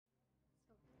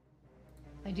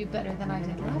I do better than I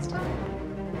did last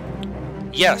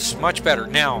time? Yes, much better.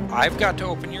 Now, I've got to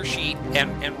open your sheet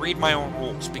and read my own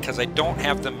rules because I don't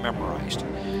have them memorized.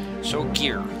 So,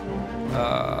 gear.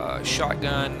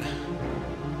 Shotgun.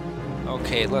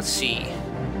 Okay, let's see.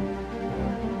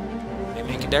 They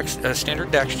make a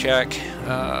standard dex check.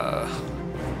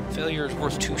 Failure is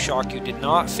worth 2 shock. You did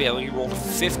not fail. You rolled a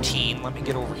 15. Let me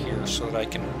get over here so that I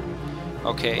can...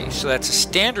 Okay, so that's a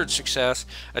standard success.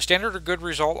 A standard or good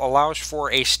result allows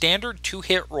for a standard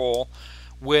 2-hit roll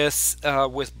with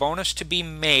bonus to be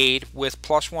made with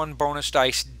 +1 bonus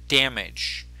dice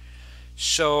damage.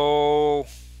 So,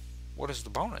 what is the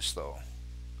bonus though?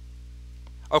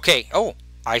 Okay, oh,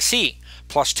 I see.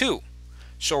 +2.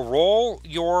 So roll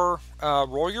your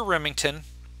Remington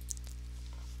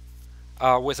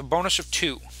with a bonus of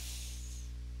 2.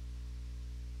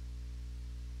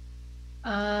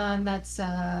 That's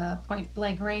point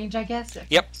blank range, I guess.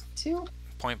 Yep. 2.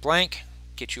 Point blank.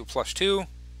 Get you a +2.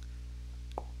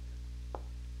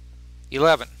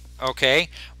 11. Okay.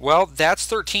 Well, that's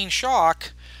 13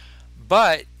 shock,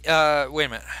 but wait a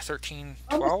minute. 13,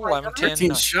 12, 11, 10.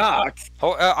 13 shock.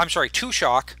 Oh, I'm sorry. 2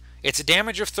 shock. It's a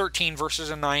damage of 13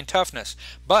 versus a 9 toughness,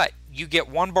 but you get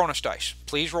 1 bonus dice.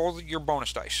 Please roll your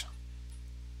bonus dice,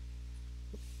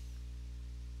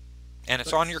 and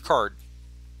it's on your card.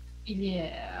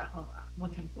 Yeah, hold on. I'm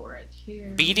looking for it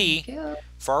here. BD,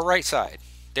 far right side.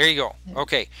 There you go.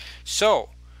 Okay, so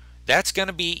that's going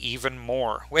to be even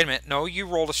more. Wait a minute. No, you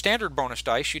rolled a standard bonus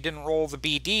dice. You didn't roll the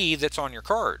BD that's on your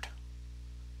card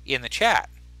in the chat.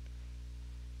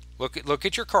 Look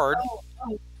at your card.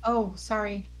 Oh,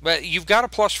 sorry. But you've got a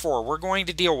 +4. We're going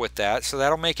to deal with that, so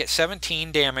that'll make it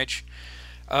 17 damage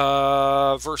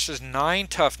versus 9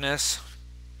 toughness.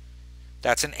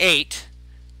 That's an 8.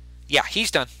 Yeah,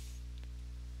 he's done.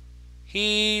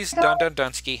 He's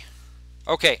done-ski.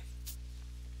 Okay.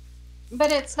 But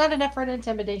it's not enough for an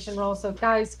intimidation roll, so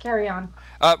guys, carry on.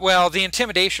 Well, the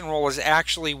intimidation roll is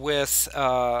actually with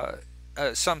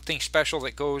something special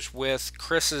that goes with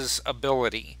Chris's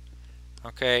ability.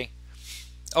 Okay.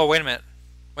 Oh, wait a minute.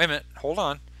 Wait a minute. Hold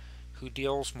on. Who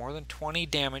deals more than 20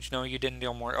 damage? No, you didn't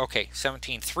deal more. Okay,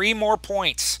 17. 3 more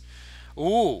points.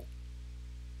 Ooh.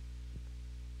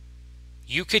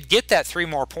 You could get that 3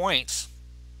 more points.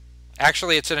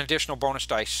 Actually, it's an additional bonus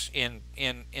dice in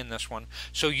this one.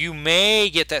 So you may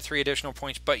get that 3 additional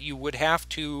points, but you would have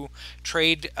to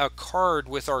trade a card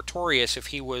with Artorius if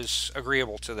he was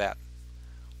agreeable to that.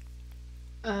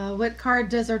 What card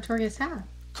does Artorius have?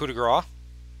 Coup de grace.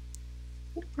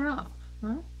 Coup de grace,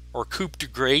 huh? Or coupe de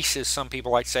grace, as some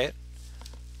people like to say it.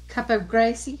 Cup of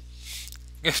Gracie.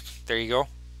 There you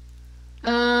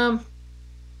go.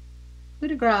 Coup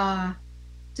de grace.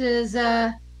 Does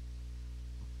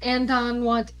Andon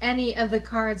want any of the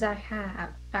cards I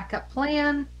have? Backup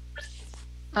plan,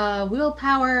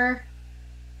 willpower.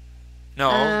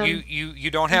 No,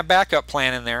 you don't have backup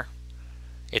plan in there.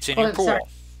 It's in your pool. Sorry.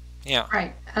 Yeah.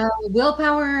 Right.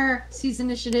 Willpower, seize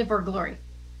initiative, or glory.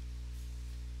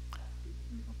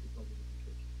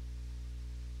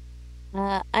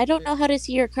 I don't know how to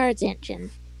see your cards, Aunt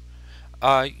Jen.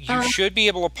 You should be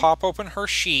able to pop open her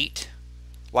sheet,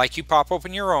 like you pop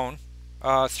open your own,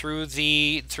 through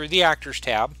the Actors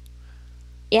tab.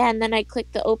 Yeah, and then I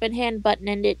click the open hand button,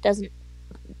 and it doesn't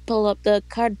pull up the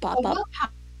card pop-up.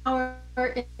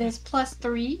 Willpower is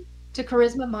 +3 to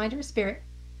Charisma, Mind, or Spirit.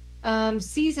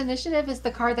 Seize Initiative is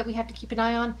the card that we have to keep an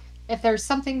eye on. If there's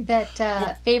something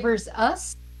that favors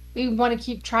us, we want to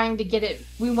keep trying to get it.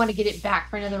 We want to get it back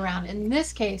for another round. In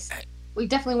this case, we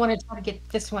definitely want to try to get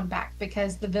this one back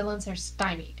because the villains are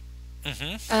stymied.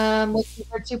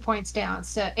 We're 2 points down.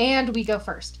 So, and we go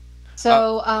first.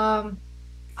 So,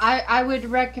 I would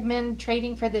recommend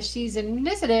trading for the Seize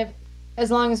Initiative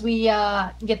as long as we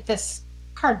get this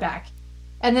card back.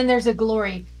 And then there's a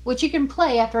Glory, which you can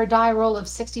play after a die roll of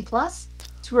 60+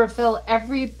 to refill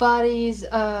everybody's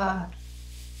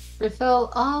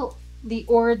refill all the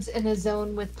Ords in a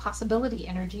zone with possibility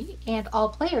energy, and all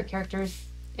player characters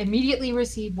immediately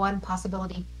receive 1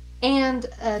 possibility and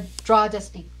draw a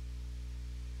destiny.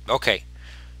 Okay.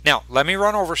 Now, let me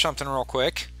run over something real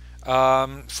quick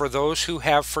for those who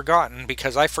have forgotten,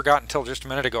 because I forgot until just a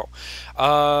minute ago.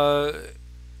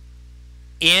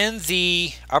 In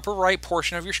the upper right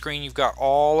portion of your screen, you've got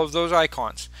all of those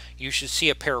icons. You should see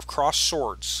a pair of crossed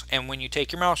swords, and when you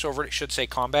take your mouse over it, it should say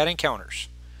Combat Encounters.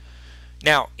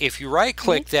 Now, if you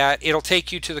right-click that, it'll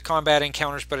take you to the Combat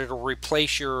Encounters, but it'll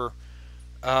replace your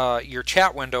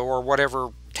chat window or whatever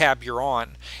tab you're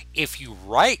on. If you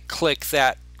right-click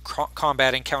that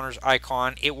Combat Encounters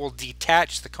icon, it will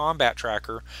detach the combat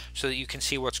tracker so that you can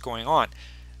see what's going on.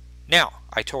 Now,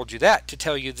 I told you that to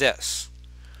tell you this.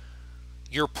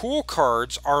 your pool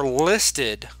cards are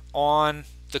listed on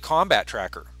the combat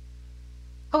tracker.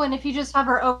 Oh, and if you just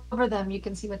hover over them, you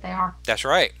can see what they are. That's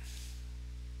right.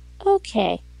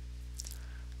 Okay.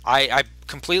 I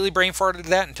completely brain farted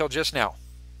that until just now.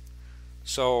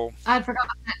 So I'd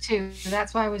forgotten that too.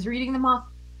 That's why I was reading them off,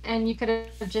 and you could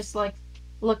have just like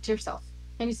looked yourself.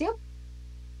 Can you see them?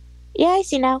 Yeah, I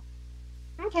see now.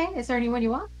 Okay. Is there anyone you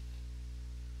want?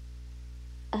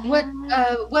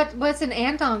 Uh, What's an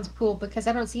Andon's pool? Because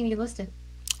I don't see any listed.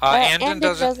 Andon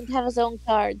doesn't have his own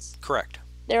cards. Correct.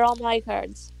 They're all my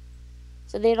cards.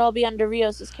 So they'd all be under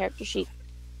Rios' character sheet.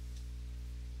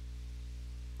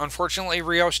 Unfortunately,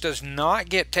 Rios does not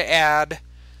get to add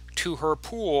to her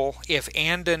pool if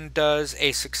Andon does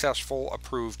a successful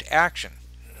approved action.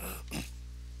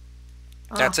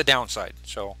 That's a downside.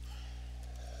 So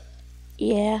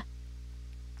Yeah.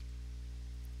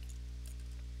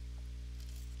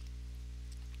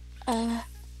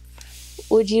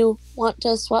 Would you want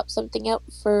to swap something out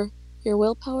for your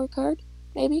willpower card,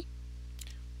 maybe?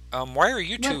 why are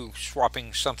you two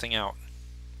swapping something out?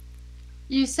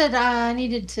 You said I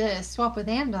needed to swap with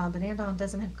Andon, but Andon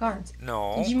doesn't have cards.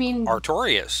 No. Did you mean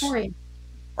Artorius? Sorry.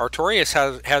 Artorius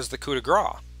has the coup de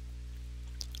grace.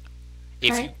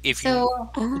 If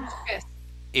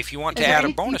you want to add a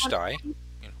bonus die,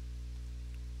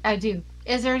 I do.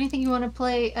 Is there anything you want to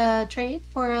play trade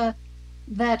for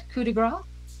that coup de grace?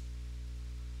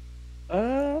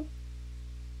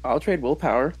 I'll trade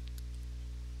willpower.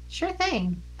 Sure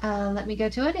thing. Let me go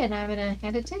to it, and I'm gonna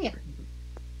hand it to you.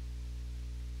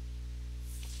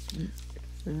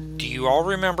 do you all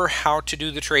remember how to do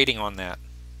the trading on that?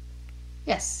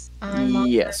 Yes.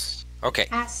 Yes. Okay.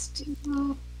 Has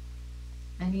to.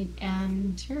 I need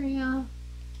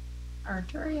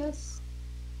Artorius.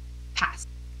 Pass.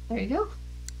 There you go.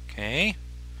 Okay.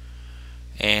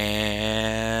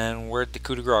 And where'd the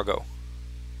coup de grace go?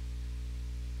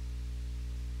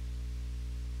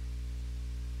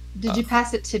 Did you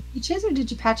pass it to Peaches, or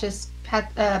did you pass it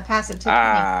to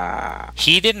Penny?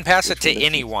 He didn't pass it to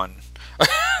anyone.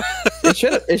 It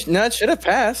should have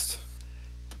passed.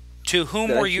 To whom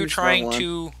were you trying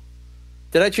to...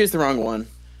 Did I choose the wrong one?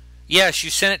 Yes, you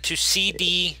sent it to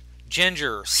CD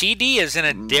Ginger. CD is in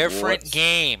a different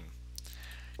game.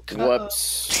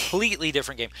 Whoops. Completely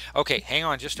different game. Okay, hang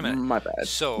on just a minute. My bad.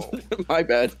 So... My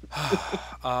bad.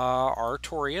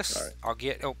 Artorius. All right. I'll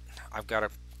get... Oh, I've got to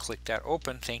click that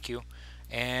open. Thank you.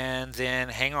 And then,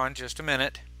 hang on just a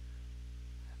minute.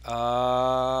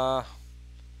 Now,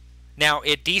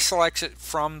 it deselects it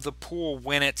from the pool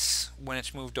when it's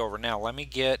moved over. Now, let me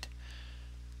get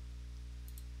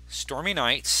Stormy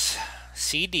Nights,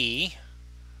 CD.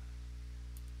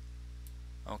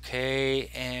 Okay,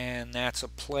 and that's a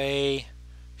play.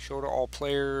 Show to all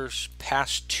players,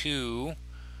 pass 2.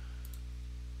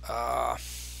 Hello,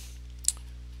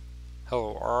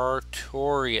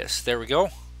 Artorius. There we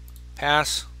go.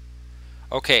 Pass.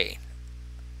 Okay.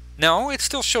 No, it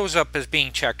still shows up as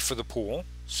being checked for the pool,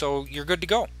 so you're good to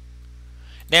go.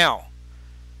 Now,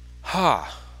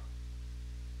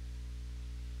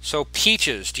 so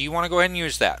Peaches, do you want to go ahead and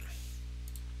use that?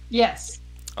 Yes.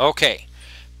 Okay.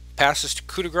 Passes to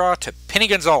coup de grace to Penny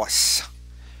Gonzalez.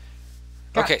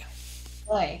 Okay.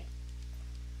 Play.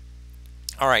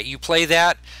 All right, you play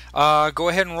that. Go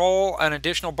ahead and roll an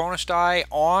additional bonus die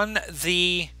on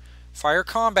the fire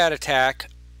combat attack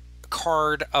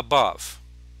card above.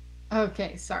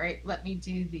 Okay, sorry. Let me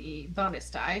do the bonus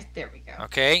die. There we go.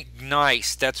 Okay,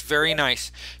 nice. That's very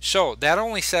nice. So that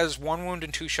only says 1 wound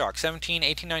and 2 shock. 17,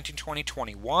 18, 19, 20,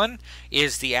 21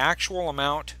 is the actual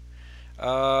amount.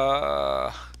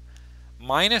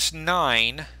 Minus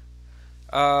 9.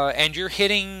 And you're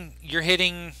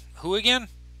hitting who again?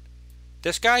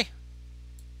 This guy?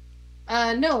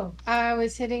 No. I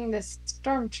was hitting the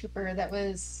stormtrooper that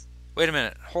was... Wait a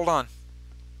minute. Hold on.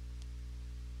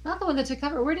 Not the one that took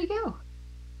cover. Where'd he go?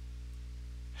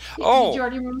 Oh, Did you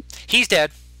already remember? He's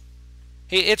dead.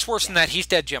 It's worse than that. He's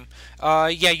dead, Jim. Yeah,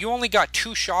 you only got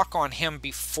 2 shock on him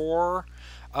before,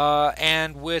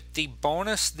 and with the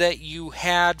bonus that you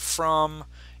had from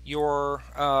your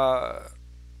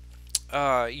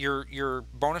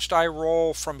bonus die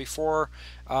roll from before,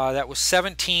 that was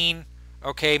 17.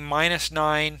 Okay, minus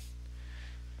 9,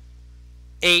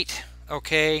 8.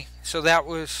 Okay, so that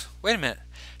was... Wait a minute.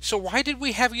 So why did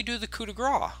we have you do the coup de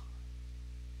grace?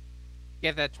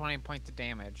 Get that 20 points of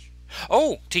damage.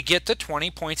 Oh, to get the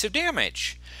 20 points of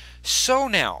damage. So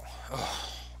now,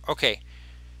 okay.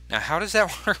 Now how does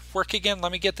that work again?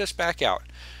 Let me get this back out.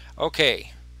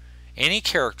 Okay. Any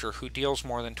character who deals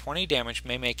more than 20 damage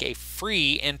may make a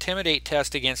free intimidate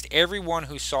test against everyone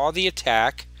who saw the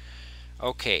attack.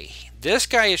 Okay, this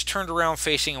guy is turned around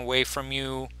facing away from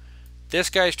you. This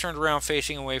guy's turned around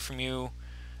facing away from you.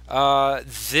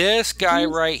 This guy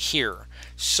right here.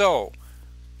 So,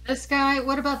 This guy.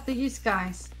 What about these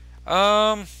guys?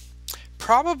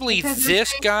 probably Because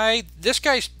this guy. This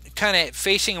guy's kind of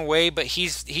facing away, but he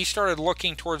started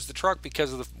looking towards the truck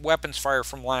because of the weapons fire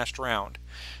from last round.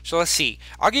 So let's see.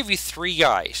 I'll give you 3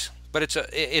 guys, but it's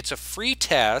a free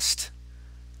test.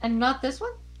 And not this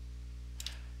one?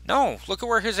 No, look at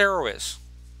where his arrow is.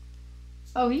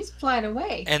 Oh, he's flying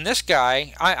away. And this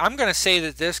guy, I'm going to say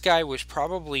that this guy was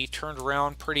probably turned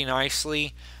around pretty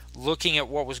nicely looking at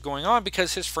what was going on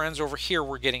because his friends over here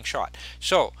were getting shot.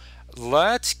 So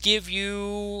let's give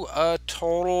you a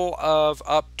total of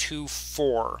up to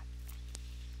 4.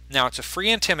 Now it's a free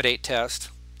intimidate test.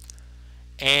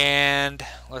 And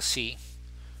let's see.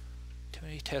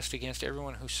 Intimidate test against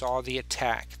everyone who saw the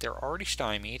attack. They're already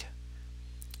stymied.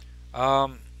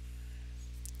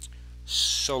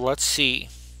 So let's see.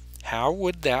 How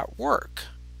would that work?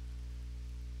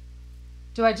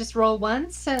 Do I just roll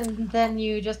once and then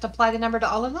you just apply the number to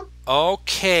all of them?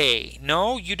 Okay.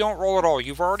 No, you don't roll at all.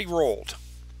 You've already rolled.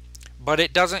 But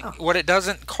it doesn't. Oh. What it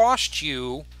doesn't cost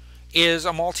you is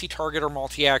a multi-target or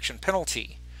multi-action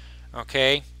penalty.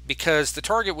 Okay? Because the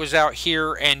target was out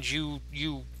here and you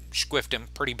squiffed him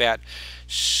pretty bad.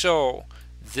 So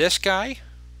this guy,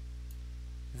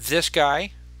 this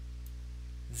guy,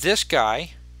 this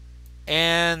guy,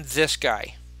 and this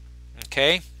guy,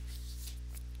 okay,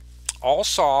 all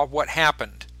saw what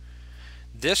happened.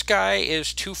 This guy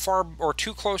is too far or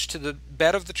too close to the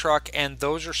bed of the truck, and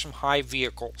those are some high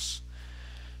vehicles.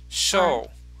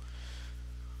 So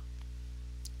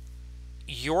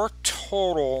your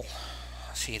total,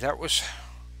 let's see, that was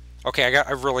okay.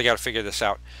 I really got to figure this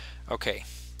out. Okay.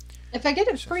 If I get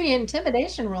a free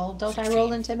intimidation roll, don't 16. I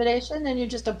roll intimidation and you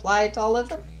just apply it to all of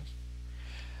them?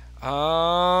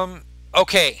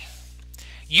 Okay.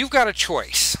 You've got a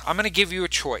choice. I'm going to give you a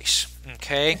choice.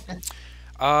 Okay.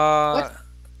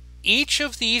 Each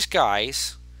of these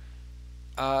guys,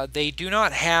 they do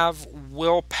not have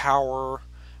willpower,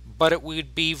 but it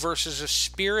would be versus a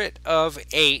spirit of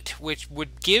 8, which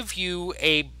would give you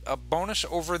a bonus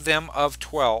over them of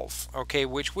 12. Okay,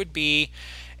 which would be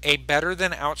a better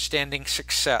than outstanding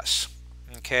success.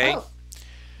 Okay. Oh.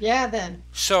 Yeah, then.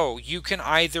 So you can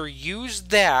either use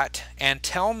that and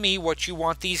tell me what you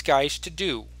want these guys to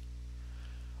do,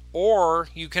 or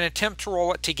you can attempt to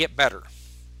roll it to get better.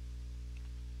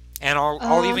 And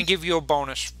I'll even give you a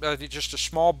bonus, just a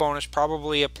small bonus,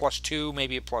 probably a +2,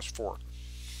 maybe a +4.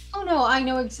 Oh no, I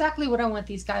know exactly what I want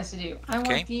these guys to do. I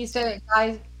want these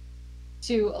guys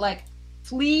to like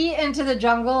flee into the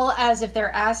jungle as if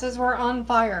their asses were on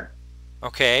fire.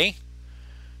 Okay.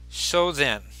 So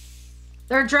then.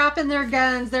 They're dropping their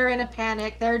guns. They're in a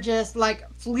panic. They're just like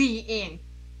fleeing.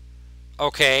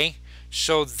 Okay.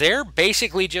 So they're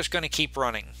basically just going to keep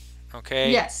running. Okay.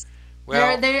 Yes.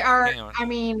 Well, they are. I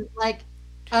mean, like,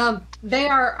 they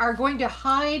are going to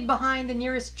hide behind the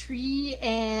nearest tree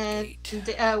and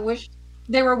wish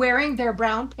they were wearing their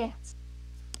brown pants.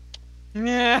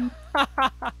 Yeah.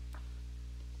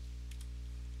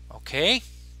 Okay.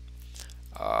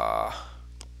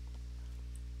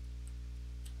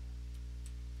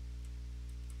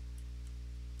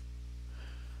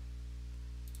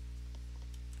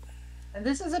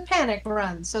 This is a panic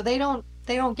run, so they don't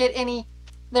get any.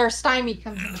 Their stymie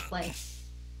comes into play.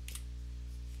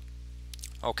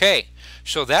 Okay,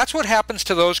 so that's what happens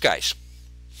to those guys.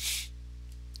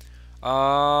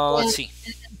 Let's see.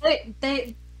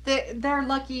 They're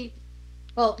lucky.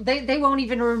 Well, they won't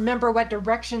even remember what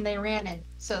direction they ran in,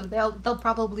 so they'll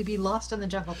probably be lost in the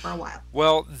jungle for a while.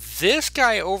 Well, this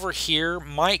guy over here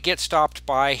might get stopped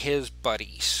by his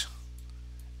buddies,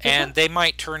 and they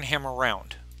might turn him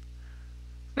around.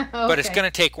 Okay. But it's going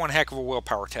to take one heck of a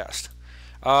willpower test.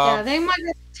 Yeah, they might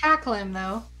tackle him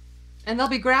though, and they'll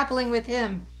be grappling with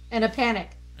him in a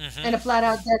panic, in a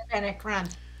flat-out dead panic run.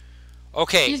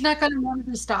 Okay. He's not going to want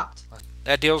to be stopped.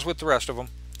 That deals with the rest of them.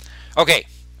 Okay,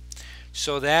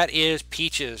 so that is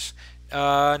Peaches.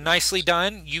 Nicely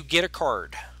done. You get a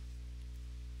card.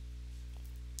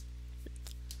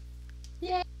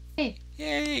 Yay!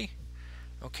 Yay!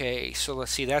 Okay, so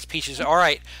let's see. That's Peaches. All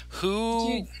right.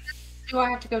 Who? Do I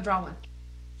have to go draw one?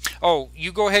 Oh,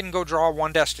 you go ahead and go draw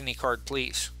one destiny card,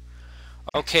 please.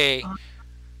 Okay.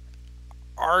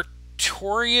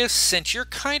 Artorius, since you're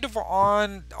kind of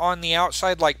on the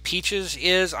outside like Peaches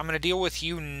is, I'm going to deal with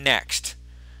you next.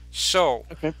 So,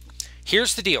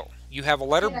 here's the deal. You have a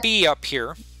letter B up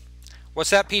here. What's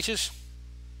that, Peaches?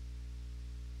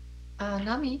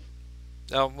 Not me.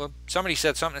 Oh, well, somebody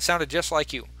said something that sounded just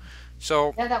like you.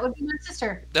 So, Yeah, that would be my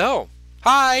sister. oh,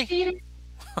 hi. Peter,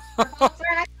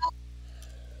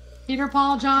 Peter,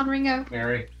 Paul, John, Ringo.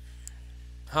 Mary.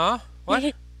 Huh? What?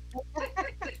 Say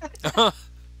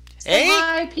Hey?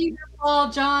 hi, Peter,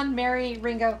 Paul, John, Mary,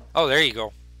 Ringo. Oh, there you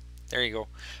go. There you go.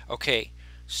 Okay,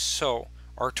 so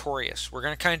Artorius, we're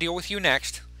going to kind of deal with you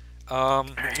next.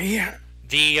 Yeah.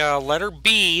 The letter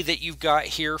B that you've got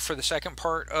here for the second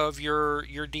part of your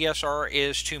DSR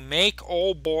is to make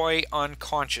old boy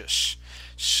unconscious.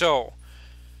 So,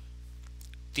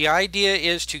 the idea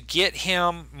is to get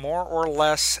him more or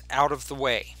less out of the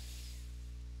way.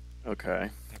 Okay.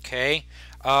 Okay?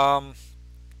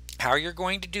 How you're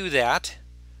going to do that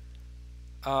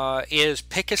is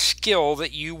pick a skill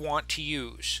that you want to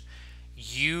use.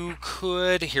 You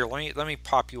could... Here, let me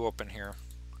pop you open here.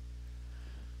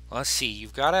 Let's see,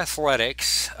 you've got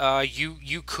athletics.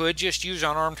 You could just use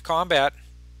unarmed combat.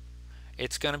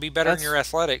 It's going to be better than your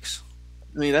athletics.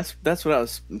 I mean, that's what I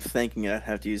was thinking. I'd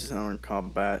have to use unarmed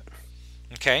combat.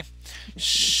 Okay.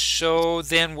 So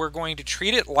then we're going to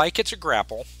treat it like it's a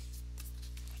grapple.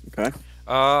 Okay.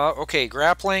 Okay,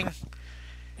 grappling.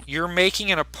 You're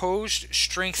making an opposed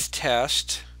strength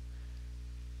test.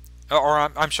 Or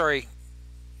I'm sorry.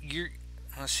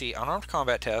 Let's see, unarmed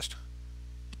combat test.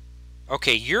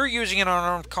 Okay, you're using an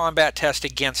unarmed combat test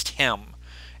against him.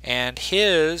 And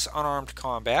his unarmed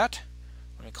combat...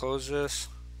 Let me close this.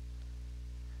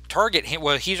 Target him.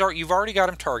 Well, you've already got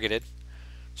him targeted.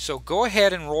 So go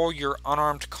ahead and roll your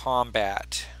unarmed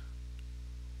combat.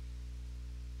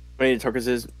 Wait, target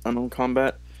is unarmed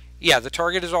combat? Yeah, the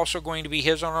target is also going to be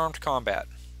his unarmed combat.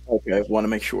 Okay, I want to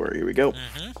make sure. Here we go.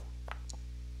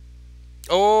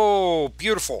 Oh,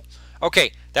 beautiful.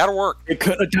 Okay, that'll work. It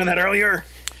couldn't have done that earlier.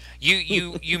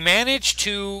 You manage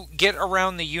to get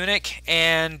around the eunuch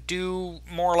and do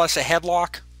more or less a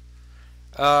headlock,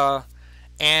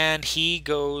 and he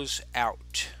goes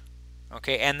out.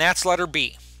 Okay, and that's letter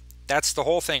B. That's the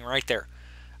whole thing right there.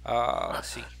 Let's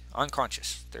see,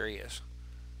 unconscious. There he is.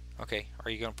 Okay,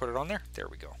 are you going to put it on there? There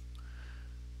we go.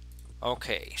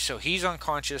 Okay, so he's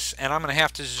unconscious, and I'm going to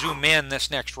have to zoom in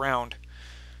this next round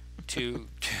to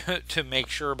make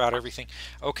sure about everything.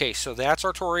 Okay, so that's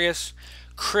Artorius.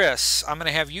 Chris, I'm going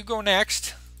to have you go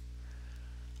next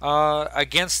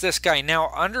against this guy. Now,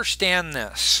 understand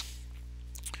this.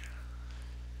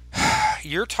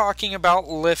 You're talking about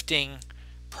lifting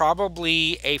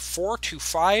probably a 400 to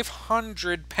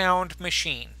 500 pound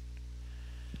machine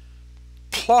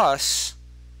plus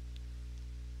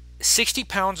 60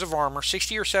 pounds of armor,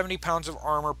 60 or 70 pounds of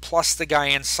armor plus the guy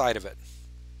inside of it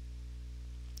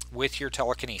with your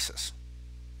telekinesis.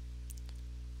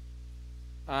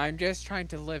 I'm just trying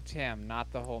to lift him,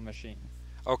 not the whole machine.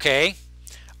 Okay.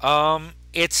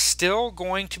 It's still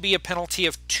going to be a penalty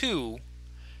of 2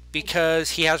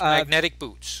 because he has magnetic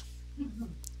boots.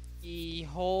 The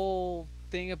whole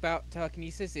thing about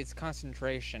telekinesis, it's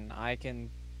concentration. I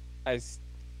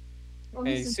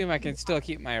assume I can still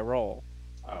keep my roll.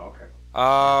 Oh,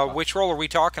 okay. Which roll are we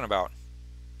talking about?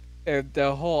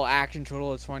 The whole action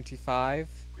total is 25.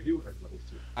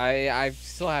 I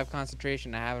still have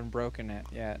concentration. I haven't broken it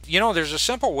yet. You know, there's a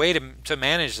simple way to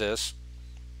manage this.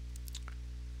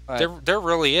 But, There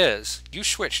really is. You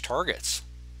switch targets.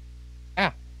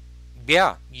 Yeah.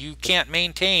 Yeah, you can't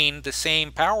maintain the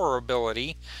same power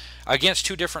ability against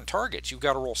 2 different targets. You've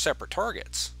got to roll separate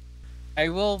targets. I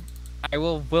will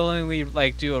willingly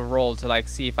do a roll to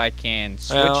see if I can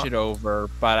switch it over,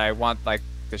 but I want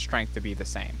the strength to be the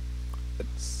same.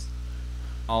 That's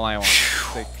all I want.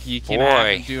 You can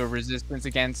either do a resistance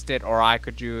against it, or I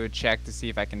could do a check to see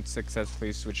if I can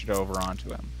successfully switch it over onto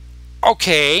him.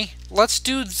 Okay, let's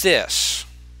do this.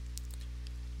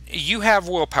 You have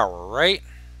willpower, right?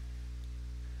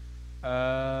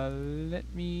 Let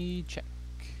me check.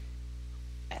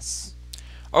 Yes.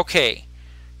 Okay,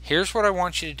 here's what I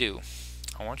want you to do.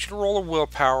 I want you to roll a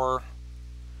willpower,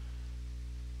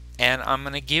 and I'm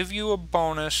going to give you a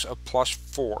bonus of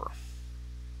 +4.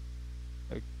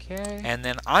 Okay. And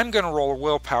then I'm going to roll a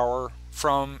willpower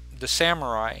from the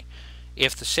samurai.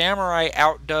 If the samurai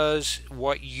outdoes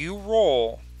what you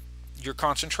roll, your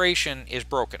concentration is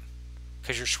broken.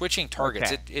 Because you're switching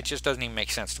targets. Okay. It just doesn't even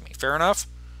make sense to me. Fair enough?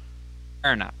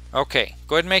 Fair enough. Okay,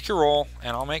 go ahead and make your roll,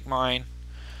 and I'll make mine.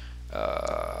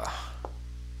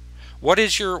 What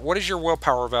is your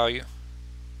willpower value?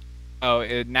 Oh,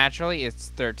 naturally it's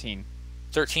 13.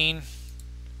 13.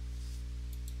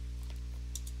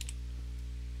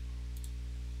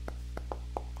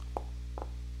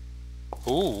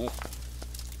 Ooh.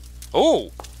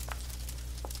 Oh.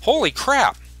 Holy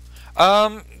crap.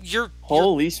 Your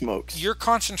Holy smokes. your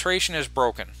concentration is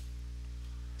broken.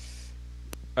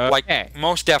 Like,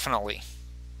 most definitely.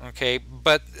 Okay,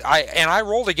 but I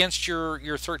rolled against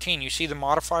your 13. You see the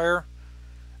modifier?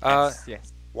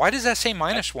 Yes. Why does that say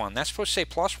 -1? That's supposed to say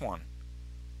 +1.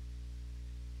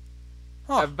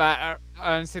 Huh. But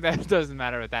honestly, that doesn't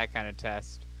matter with that kind of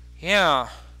test. Yeah.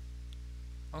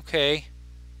 Okay.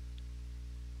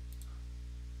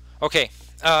 Okay.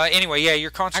 Anyway, yeah,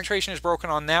 your concentration is broken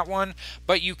on that one,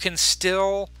 but you can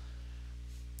still...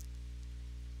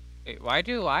 Wait, why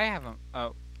do I have a...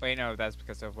 Oh, wait, no, that's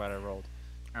because of what I rolled.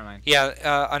 Never mind.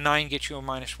 Yeah, a 9 gets you a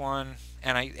 -1,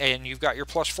 and you've got your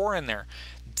 +4 in there.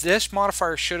 This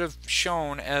modifier should have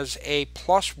shown as a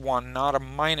 +1, not a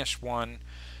 -1,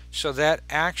 so that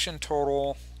action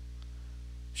total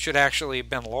should actually have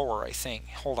been lower, I think.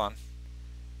 Hold on.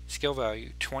 Skill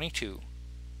value, 22,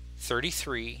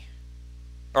 33,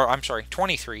 or I'm sorry,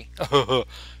 23,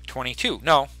 22.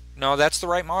 No, that's the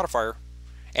right modifier.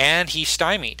 And he's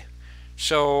stymied.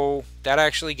 So that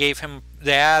actually gave him,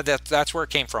 that's where it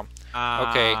came from.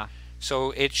 Okay,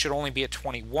 so it should only be a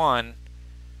 21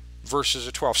 versus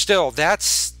a 12. Still,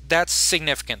 that's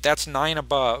significant. That's 9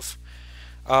 above.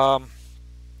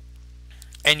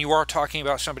 And you are talking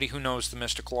about somebody who knows the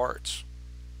mystical arts.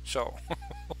 So,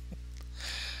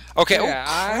 okay. Yeah,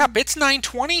 oh crap! It's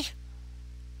 9:20.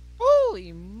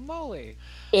 Holy moly!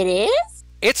 It is?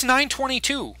 It's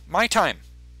 9:22 my time,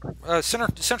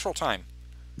 Central Time.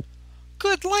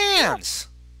 Good lands!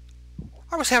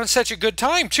 I was having such a good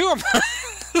time too.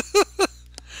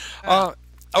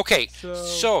 Okay,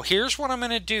 so here's what I'm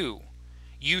going to do.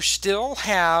 You still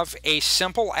have a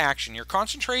simple action. Your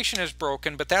concentration is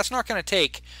broken, but that's not going to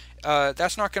take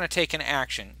an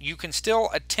action. You can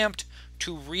still attempt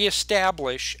to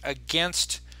reestablish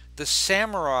against the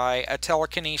samurai a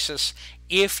telekinesis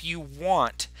if you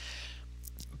want.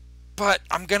 But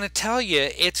I'm going to tell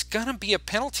you, it's going to be a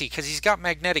penalty because he's got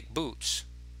magnetic boots.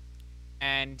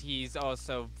 And he's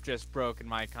also just broken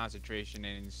my concentration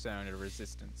and zone of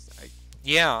resistance.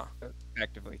 Yeah.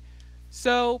 Effectively.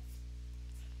 So,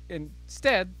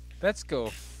 instead, let's go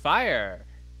fire.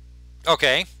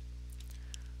 Okay.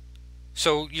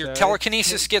 So your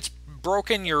telekinesis gets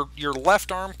broken, your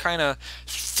left arm kind of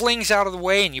flings out of the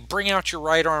way, and you bring out your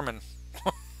right arm and...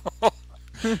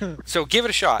 So give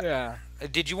it a shot. Yeah.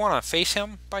 Did you want to face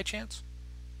him by chance?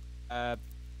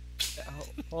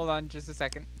 Hold on just a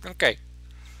second. Okay.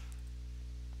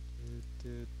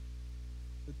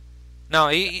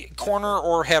 No, corner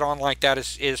or head on like that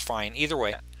is fine. Either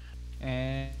way.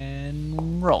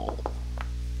 And roll.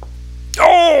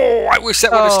 Oh, I wish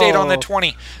that would have stayed on the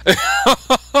 20.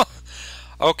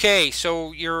 Okay,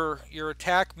 so your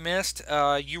attack missed.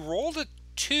 You rolled a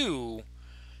 2,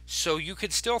 so you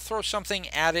could still throw something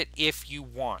at it if you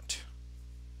want.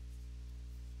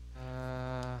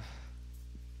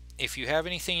 If you have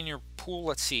anything in your pool,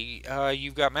 let's see.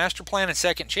 You've got Master Plan and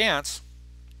Second Chance.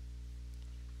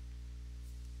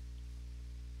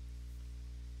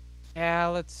 Yeah,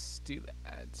 let's do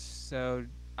that. So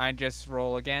I just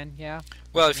roll again, yeah?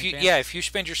 Well, if you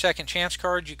spend your Second Chance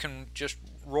card, you can just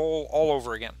roll all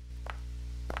over again.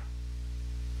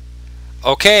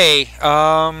 Okay,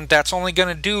 that's only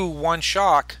going to do 1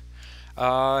 shock.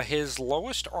 His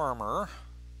lowest armor,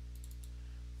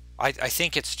 I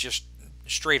think it's just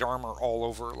straight armor all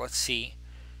over. Let's see.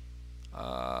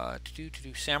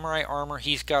 Samurai armor,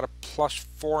 he's got a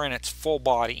 +4 in its full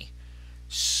body.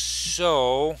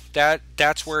 So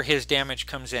that's where his damage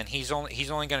comes in. He's only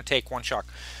going to take 1 shock.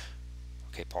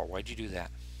 Okay, Paul, why'd you do that?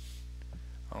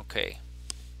 Okay.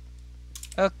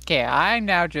 Okay, I'm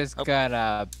now just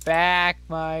gonna back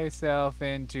myself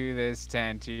into this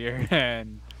tent here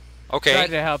and try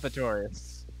to help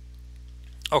Artorius.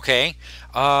 Okay.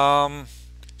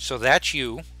 So that's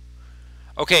you.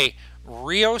 Okay,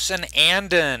 Rios and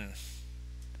Andon.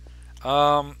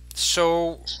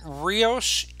 So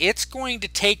Rios, it's going to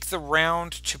take the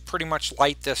round to pretty much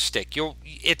light this stick.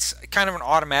 It's kind of an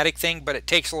automatic thing, but it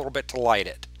takes a little bit to light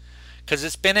it. Because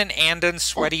it's been an Andon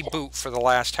sweaty boot for the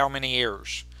last how many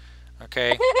years?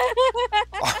 Okay.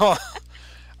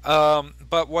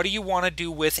 But what do you want to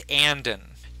do with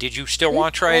Andon? Did you still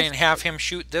want to try and have him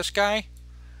shoot this guy?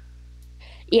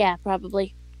 Yeah,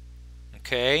 probably.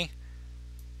 Okay.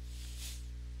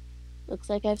 Looks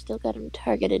like I've still got him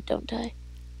targeted, don't I?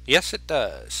 Yes, it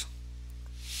does.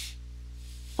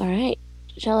 Alright.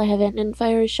 Shall I have Andon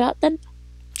fire a shot then?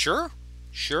 Sure.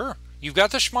 Sure. You've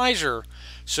got the Schmeiser,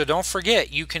 so don't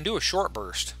forget, you can do a short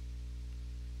burst.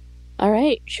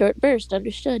 Alright, short burst,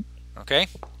 understood. Okay.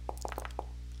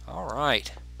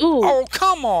 Alright. Ooh. Oh,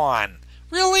 come on!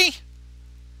 Really?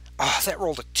 Oh, that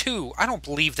rolled a 2. I don't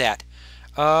believe that.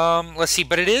 Let's see,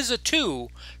 but it is a 2,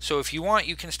 so if you want,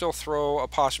 you can still throw a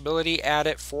possibility at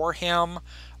it for him,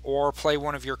 or play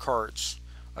one of your cards.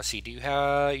 Let's see,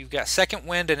 you've got Second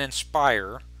Wind and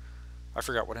Inspire. I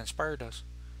forgot what Inspire does.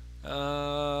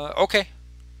 Okay.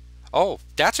 Oh,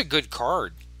 that's a good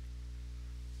card.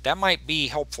 That might be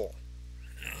helpful.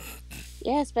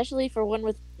 Yeah, especially for one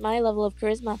with my level of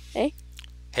charisma, eh?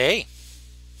 Hey.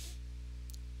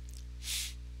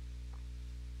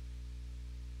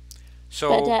 So,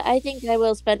 But I think I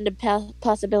will spend a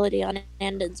possibility on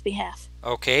Andon's behalf.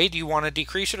 Okay, do you want to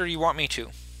decrease it or do you want me to?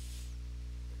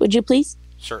 Would you please?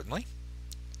 Certainly.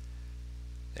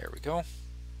 There we go.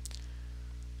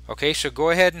 Okay, so go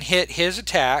ahead and hit his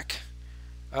attack.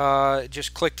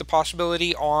 Just click the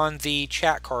possibility on the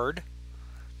chat card.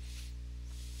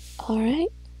 Alright.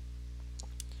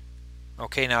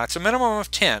 Okay, now it's a minimum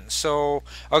of 10. So,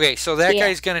 okay, so that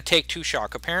guy's going to take 2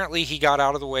 shock. Apparently he got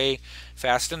out of the way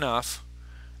fast enough.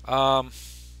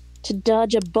 To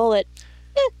dodge a bullet.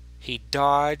 He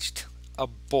dodged a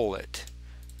bullet.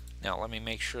 Now let me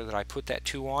make sure that I put that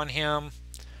 2 on him.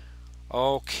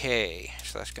 Okay,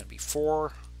 so that's going to be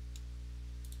 4.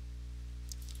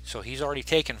 So he's already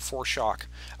taken 4 shock.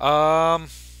 So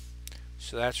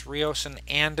that's Rios and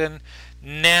Andon.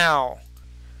 Now,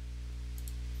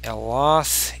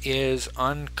 Eloth is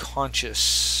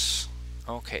unconscious.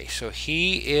 Okay, so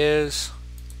he is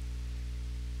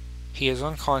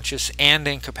unconscious and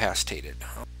incapacitated.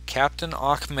 Captain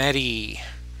Ahmedi.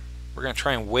 We're going to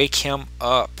try and wake him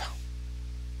up.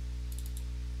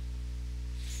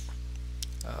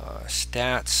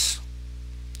 Stats.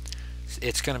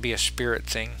 It's going to be a spirit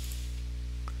thing.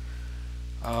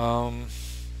 I'm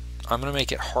going to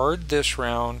make it hard this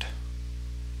round.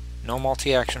 No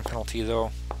multi-action penalty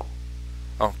though.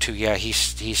 Oh, 2. Yeah,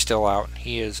 he's still out.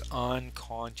 He is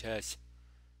unconscious.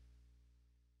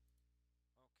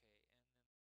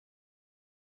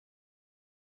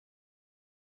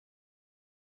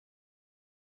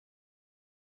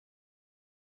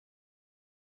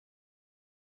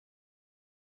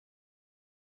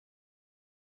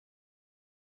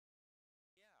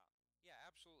 Yeah,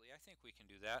 absolutely. I think we can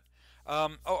do that.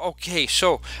 Okay,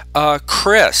 so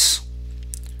Chris.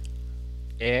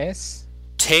 Yes.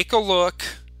 Take a look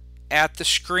at the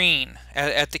screen,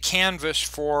 at the canvas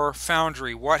for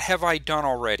Foundry. What have I done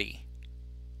already?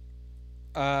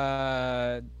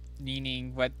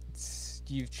 Meaning what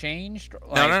you've changed?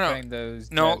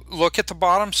 No, look at the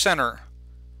bottom center.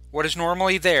 What is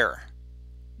normally there?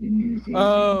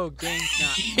 Oh,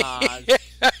 game's not paused.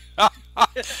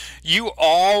 You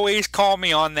always call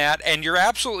me on that, and you're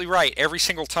absolutely right every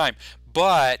single time.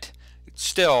 But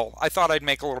still, I thought I'd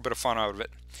make a little bit of fun out of it.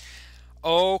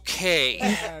 Okay.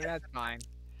 That's fine.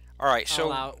 All right, so I'll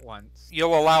allow it once.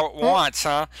 You'll allow it once,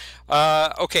 huh?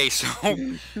 Okay, so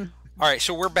all right,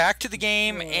 so we're back to the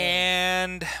game,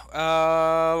 and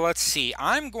let's see.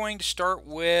 I'm going to start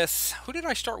with, who did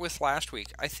I start with last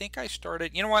week? I think I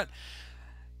started, you know what?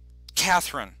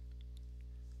 Catherine.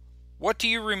 What do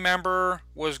you remember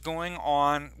was going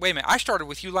on? Wait a minute, I started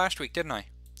with you last week, didn't I?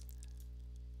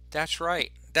 That's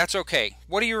right. That's okay.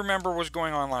 What do you remember was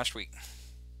going on last week?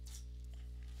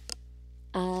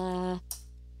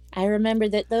 I remember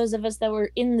that those of us that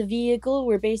were in the vehicle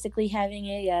were basically having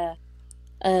a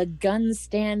gun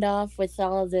standoff with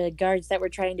all the guards that were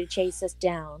trying to chase us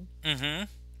down. Mm-hmm.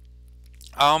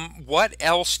 What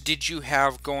else did you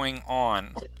have going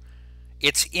on?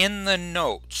 It's in the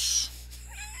notes.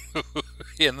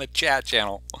 In the chat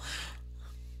channel.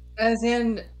 As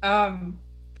in,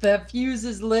 the fuse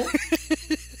is lit.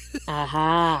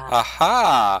 Aha.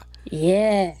 Aha.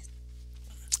 Yes.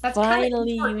 That's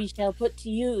Finally, we shall put to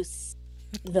use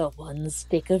the one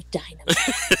stick of dynamite.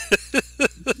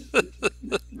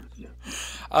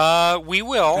 We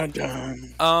will.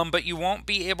 Dun, dun. But you won't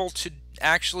be able to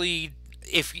actually,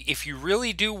 if you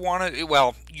really do want to,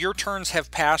 well, your turns have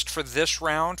passed for this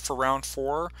round, for round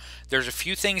 4. There's a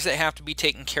few things that have to be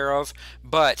taken care of,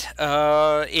 but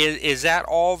is that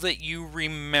all that you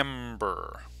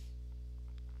remember?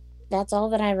 That's all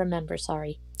that I remember,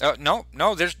 sorry. No,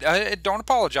 there's don't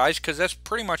apologize, because that's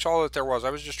pretty much all that there was. I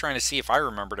was just trying to see if I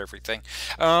remembered everything.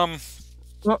 I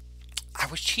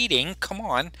was cheating. Come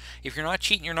on. If you're not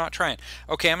cheating, you're not trying.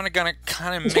 Okay, I'm gonna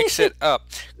kind of mix it up.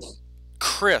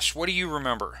 Chris, what do you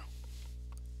remember?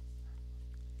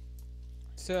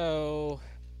 So,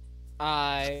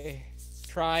 I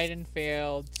tried and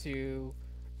failed to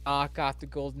knock off the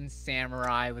Golden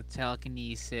Samurai with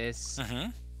telekinesis.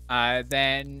 Mm-hmm.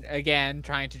 Then again,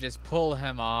 trying to just pull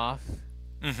him off.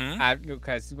 Mm-hmm.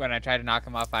 Because when I tried to knock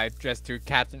him off, I just threw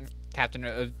Captain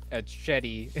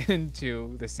Shetty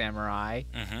into the samurai,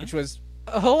 Mm-hmm. which was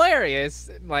hilarious.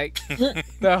 Like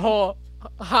the whole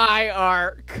high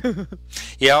arc.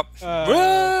 Yep.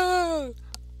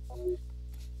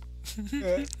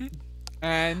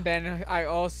 And then I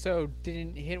also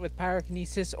didn't hit with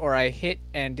pyrokinesis, or I hit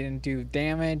and didn't do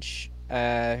damage.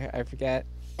 I forget.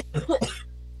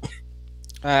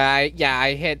 I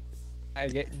hit.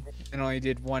 And only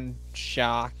did one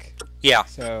shock. Yeah.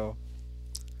 So.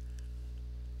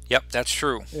 Yep, that's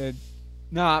true.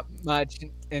 Not much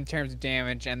in terms of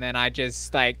damage, and then I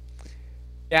just like,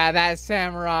 yeah, that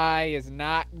samurai is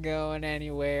not going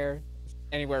anywhere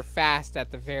fast at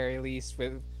the very least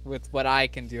with what I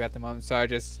can do at the moment. So I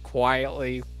just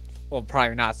quietly, well,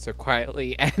 probably not so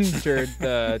quietly, entered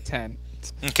the tent.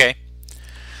 Okay.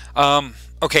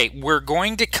 Okay, we're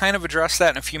going to kind of address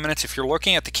that in a few minutes. If you're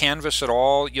looking at the canvas at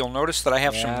all, you'll notice that I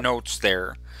have some notes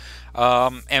there.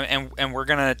 And we're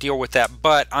going to deal with that.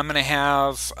 But I'm going to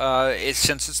have,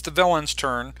 since it's the villain's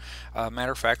turn,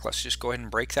 matter of fact, let's just go ahead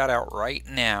and break that out right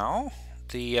now,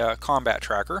 the combat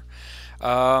tracker.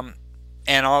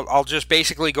 And I'll just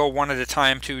basically go one at a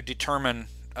time to determine,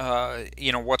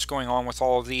 you know, what's going on with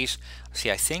all of these. Let's see,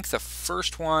 I think the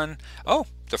first one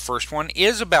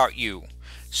is about you.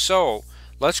 So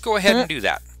let's go ahead and do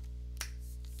that.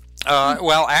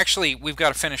 Well, actually, we've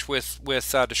got to finish with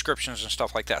descriptions and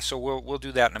stuff like that, so we'll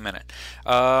do that in a minute.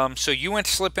 So you went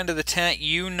to slip into the tent.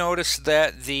 You notice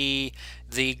that the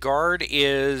guard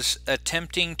is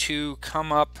attempting to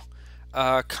come up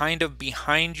kind of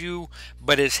behind you,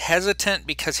 but is hesitant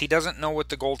because he doesn't know what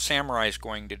the Gold Samurai is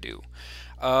going to do.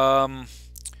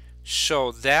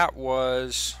 So that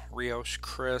was Rios,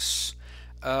 Chris,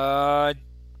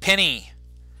 Penny.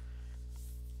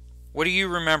 What do you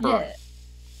remember?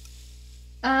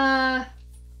 Yeah.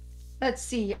 Let's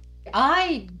see.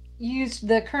 I used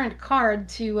the current card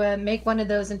to make one of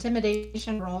those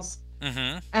intimidation rolls.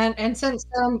 Mm-hmm. And since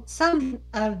some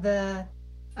of the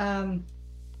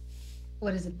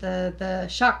what is it, the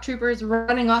shock troopers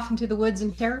running off into the woods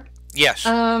in terror? Yes.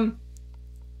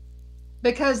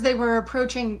 Because they were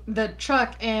approaching the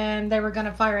truck and they were going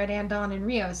to fire at Andon and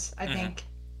Rios, I think.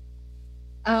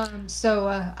 So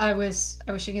I was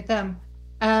shooting at them.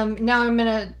 Now I'm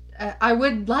gonna. I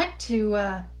would like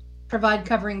to provide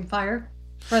covering fire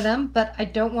for them, but I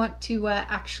don't want to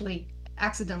actually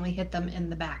accidentally hit them in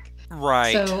the back.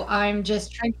 Right. So I'm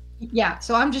just trying. Yeah.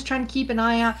 So I'm just trying to keep an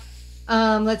eye out.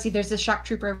 Let's see. There's a shock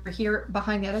trooper over here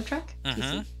behind the other truck.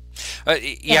 Mm-hmm.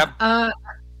 Yeah.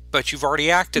 But you've already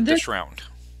acted this round.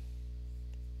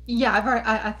 Yeah,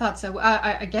 I thought so.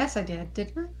 I guess I did,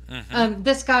 didn't I? Mm-hmm.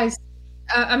 This guy's.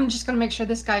 I'm just gonna make sure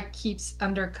this guy keeps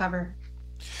under cover.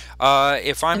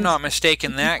 If I'm not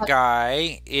mistaken, that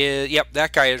guy is. Yep,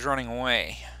 that guy is running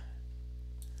away.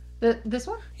 This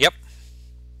one? Yep.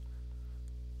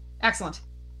 Excellent.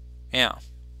 Yeah.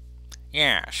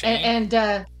 Yeah. See? And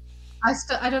I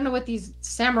don't know what these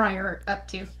samurai are up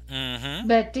to. Mm-hmm.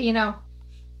 But you know,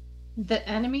 the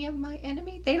enemy of my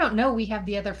enemy, they don't know we have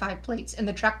the other 5 plates in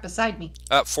the truck beside me.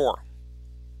 4.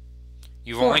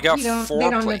 You've only got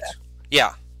 4 plates.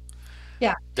 Yeah.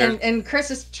 Yeah. And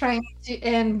Chris is trying to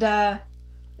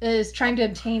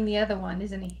obtain the other one,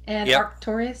 isn't he? And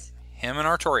Artorius. Him and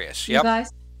Artorius. You yep.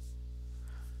 guys.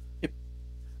 Yep.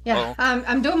 Yeah.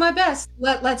 I'm doing my best.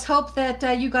 Let's hope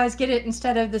that you guys get it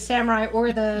instead of the samurai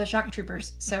or the shock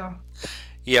troopers. So.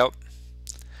 Yep.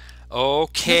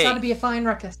 Okay. This ought to be a fine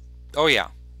ruckus. Oh yeah.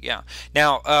 Yeah.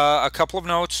 Now, a couple of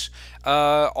notes.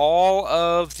 All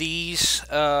of these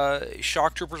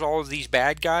shock troopers, all of these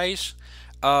bad guys,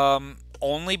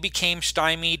 only became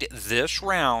stymied this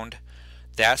round.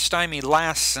 That stymie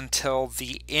lasts until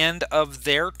the end of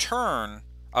their turn.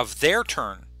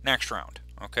 Next round.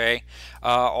 Okay.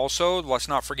 Also, let's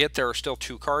not forget there are still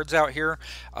 2 cards out here.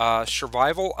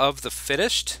 Survival of the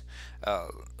fittest.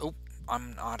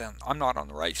 I'm not on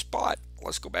the right spot.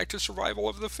 Let's go back to survival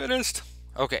of the fittest.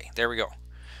 Okay, there we go.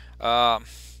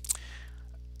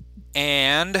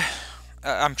 And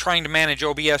I'm trying to manage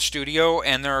OBS Studio,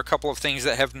 and there are a couple of things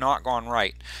that have not gone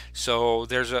right. So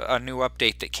there's a new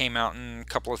update that came out, and a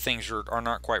couple of things are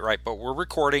not quite right. But we're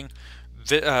recording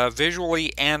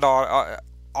visually and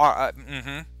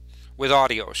with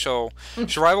audio. So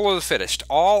survival of the fittest.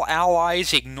 All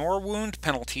allies ignore wound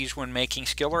penalties when making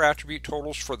skill or attribute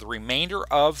totals for the remainder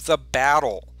of the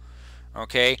battle.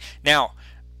 Okay, now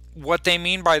what they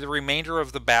mean by the remainder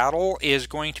of the battle is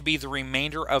going to be the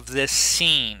remainder of this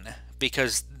scene,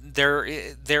 because there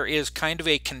is kind of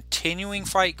a continuing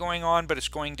fight going on, but it's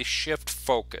going to shift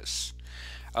focus.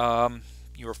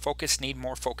 Your focus need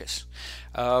more focus.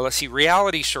 Let's see,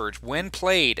 Reality Surge. When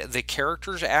played, the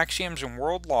character's axioms and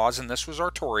world laws, and this was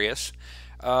Artorius,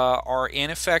 are in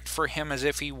effect for him as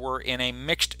if he were in a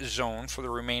mixed zone for the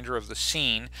remainder of the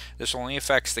scene. This only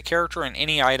affects the character and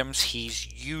any items he's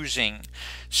using.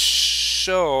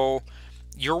 So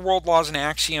your world laws and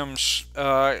axioms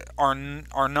are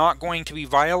not going to be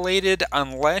violated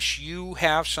unless you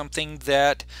have something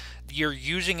that you're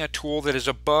using a tool that is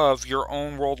above your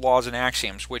own world laws and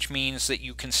axioms, which means that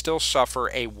you can still suffer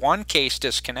a one-case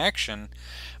disconnection,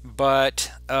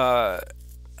 but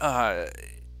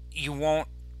you won't,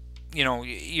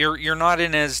 you're not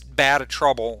in as bad a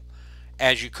trouble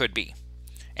as you could be.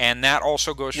 And that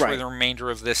also goes for the remainder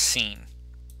of this scene.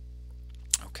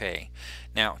 Okay.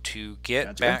 Now to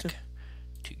get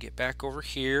back over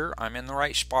here, I'm in the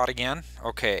right spot again.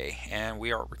 Okay, and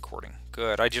we are recording.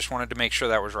 Good. I just wanted to make sure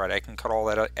that was right. I can cut all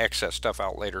that excess stuff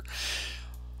out later.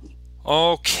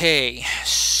 Okay,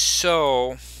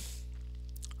 so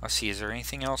let's see. Is there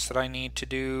anything else that I need to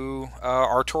do?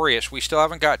 Artorius, we still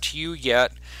haven't got to you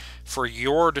yet for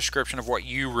your description of what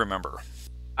you remember.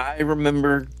 I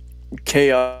remember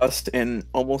chaos and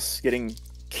almost getting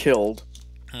killed.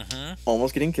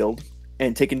 Almost getting killed.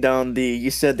 And taking down the,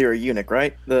 you said they're a eunuch,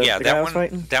 right?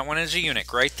 That one is a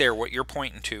eunuch right there, what you're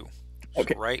pointing to.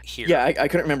 Okay. So right here. Yeah, I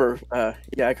couldn't remember. I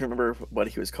couldn't remember what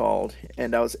he was called.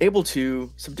 And I was able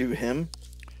to subdue him,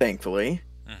 thankfully.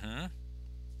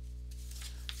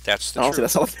 That's the Honestly,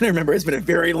 that's all I can remember. It's been a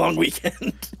very long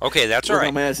weekend. Okay, that's all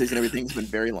right. My essays and everything's been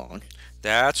very long.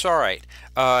 That's all right.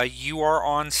 You are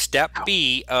on step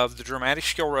B of the dramatic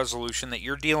skill resolution that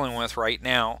you're dealing with right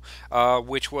now,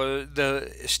 which was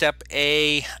the step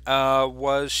A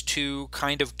was to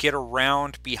kind of get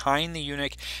around behind the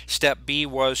eunuch. Step B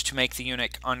was to make the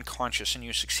eunuch unconscious, and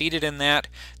you succeeded in that.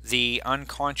 The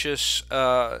unconscious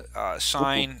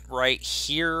sign right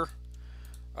here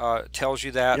tells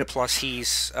you that, plus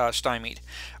he's stymied.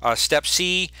 Step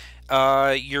C,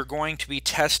 you're going to be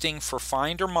testing for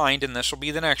Find or Mind, and this will be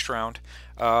the next round,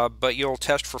 but you'll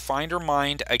test for Find or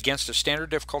Mind against a standard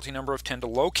difficulty number of 10 to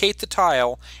locate the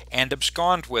tile and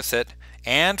abscond with it.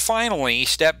 And finally,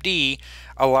 Step D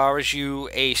allows you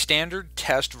a standard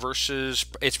test versus,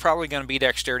 it's probably going to be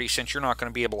dexterity since you're not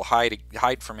going to be able to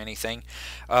hide from anything,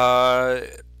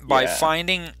 by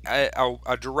finding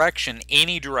a direction,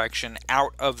 any direction,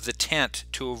 out of the tent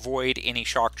to avoid any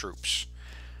shock troops.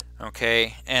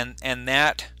 Okay, and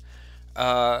that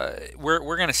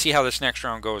we're going to see how this next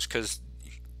round goes, because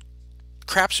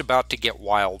crap's about to get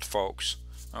wild, folks.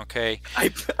 Okay. I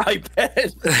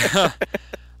bet.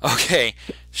 Okay,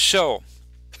 so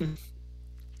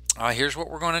here's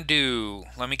what we're going to do.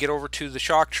 Let me get over to the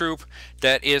shock troop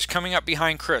that is coming up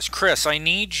behind Chris. Chris, I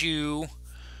need you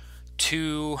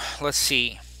to, let's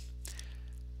see.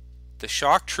 The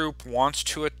shock troop wants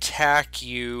to attack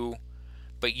you,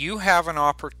 but you have an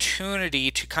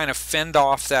opportunity to kind of fend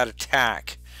off that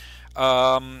attack.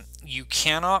 You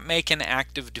cannot make an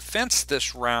active defense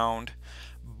this round,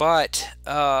 but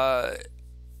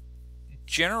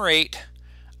generate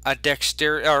a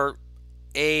dexterity or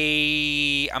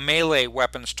a melee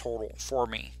weapons total for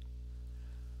me,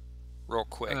 real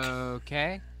quick.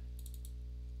 Okay.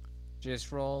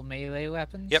 Just roll melee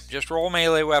weapons? Yep, just roll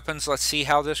melee weapons. Let's see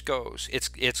how this goes.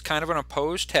 It's kind of an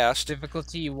opposed test.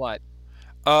 Difficulty what?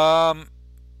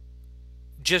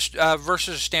 Just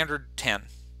versus a standard 10.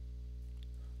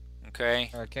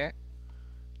 Okay. Okay.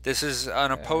 This is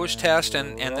an opposed test,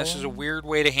 and this is a weird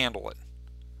way to handle it.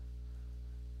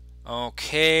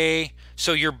 Okay.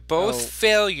 So you're both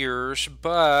failures,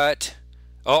 but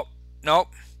oh nope.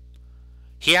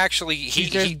 He actually he's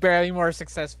just barely more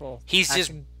successful. He's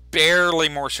just barely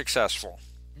more successful.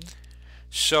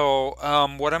 So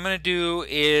what I'm going to do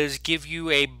is give you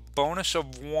a bonus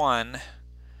of 1.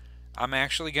 I'm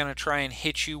actually going to try and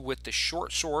hit you with the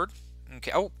short sword.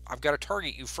 Okay. Oh, I've got to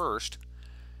target you first.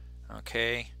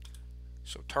 Okay.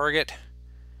 So target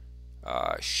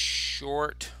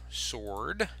short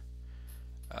sword.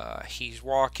 He's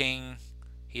walking.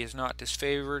 He is not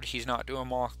disfavored. He's not doing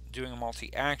a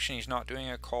multi-action. He's not doing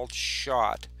a called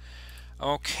shot.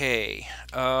 Okay.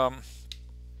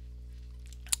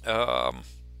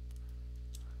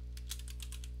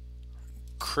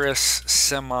 Chris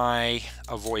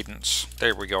semi-avoidance.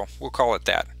 There we go. We'll call it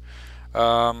that.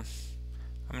 I'm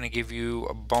going to give you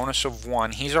a bonus of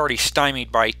 1. He's already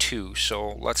stymied by 2,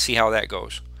 so let's see how that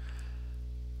goes.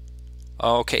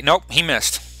 Okay, nope, he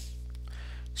missed.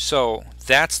 So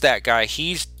that's that guy.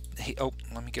 Oh,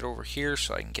 let me get over here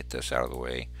so I can get this out of the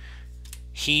way.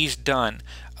 He's done.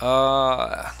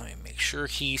 Let me make sure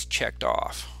he's checked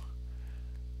off.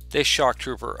 This shock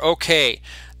trooper. Okay,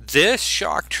 this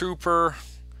shock trooper,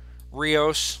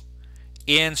 Rios,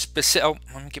 in specific. Oh,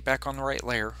 let me get back on the right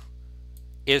layer.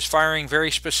 is firing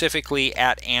very specifically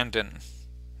at Anden.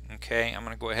 Okay, I'm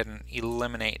going to go ahead and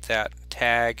eliminate that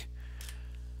tag.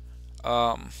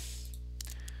 And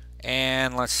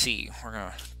let's see, we're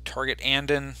going to target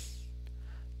Anden.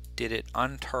 Did it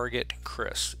untarget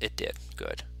Chris? It did.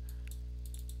 Good.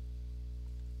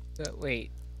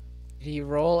 Wait, did he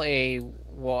roll a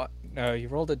what? No, he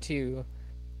rolled a 2.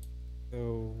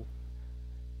 So.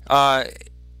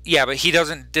 Yeah, but he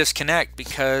doesn't disconnect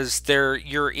because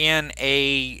you're in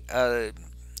a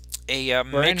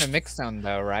We're in a mixed zone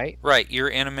though, right? Right, you're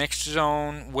in a mixed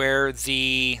zone where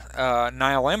the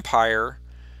Nile Empire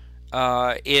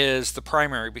is the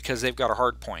primary because they've got a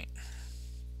hard point.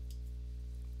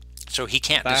 So he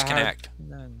can't disconnect.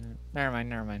 No, never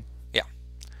mind. Yeah.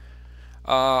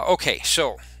 Okay,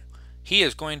 so he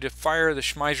is going to fire the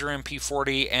Schmeiser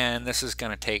MP40, and this is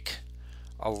going to take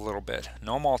a little bit.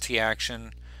 No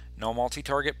multi-action, no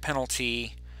multi-target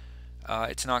penalty.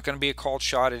 It's not going to be a called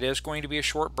shot. It is going to be a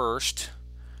short burst.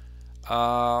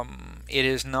 It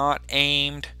is not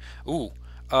aimed. Ooh.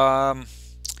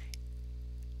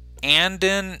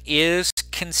 Anden is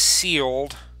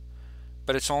concealed,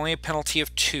 but it's only a penalty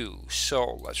of 2.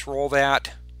 So let's roll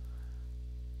that.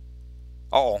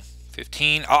 Uh-oh.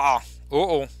 15.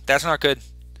 Uh-oh. That's not good.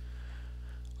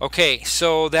 Okay,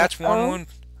 so that's one wound.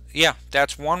 Yeah,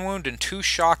 that's 1 wound and 2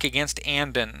 shock against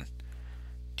Anden.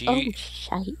 Oh,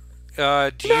 shite.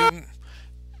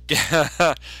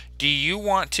 Do you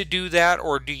want to do that,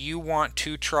 or do you want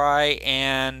to try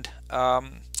and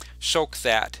soak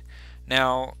that?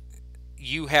 Now,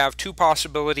 you have 2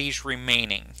 possibilities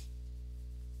remaining.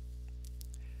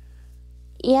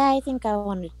 Yeah, I think I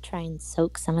want to try and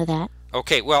soak some of that.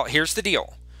 Okay, well, here's the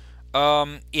deal.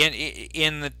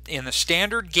 In the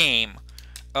standard game,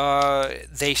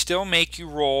 they still make you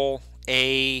roll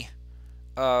a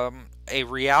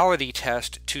reality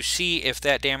test to see if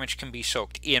that damage can be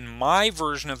soaked. In my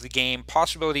version of the game,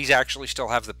 possibilities actually still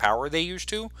have the power they used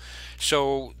to,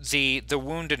 so the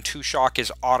wound and 2 shock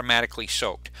is automatically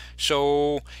soaked.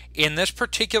 So in this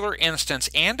particular instance,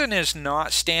 Anden is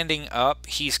not standing up.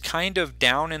 He's kind of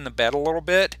down in the bed a little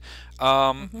bit,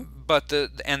 but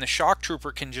the shock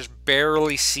trooper can just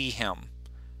barely see him.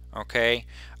 Okay.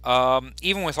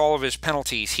 Even with all of his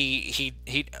penalties, he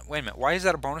wait a minute, why is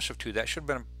that a bonus of 2? That should have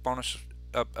been a bonus,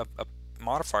 a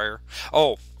modifier.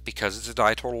 Oh, because it's a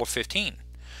die total of 15.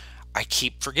 I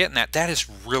keep forgetting that. That is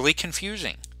really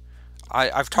confusing.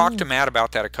 I've talked to Matt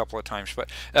about that a couple of times, but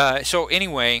so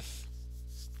anyway,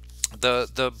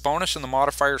 the bonus and the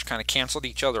modifiers kind of canceled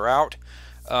each other out,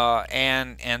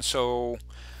 and so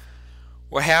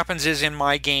what happens is, in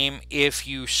my game, if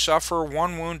you suffer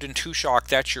 1 wound and 2 shock,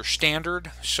 that's your standard.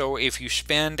 So if you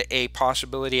spend a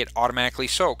possibility, it automatically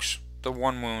soaks the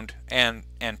 1 wound and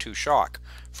 2 shock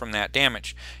from that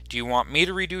damage. Do you want me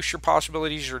to reduce your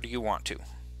possibilities, or do you want to?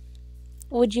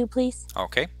 Would you please?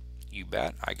 Okay, you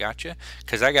bet. I got you.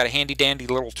 Because I got a handy-dandy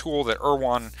little tool that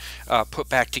Erwan put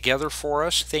back together for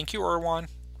us. Thank you, Erwan.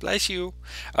 Bless you.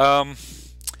 And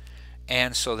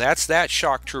so that's that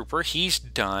shock trooper. He's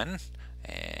done.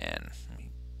 And let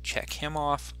me check him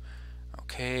off.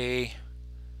 Okay.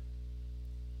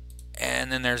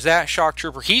 And then there's that shock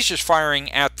trooper. He's just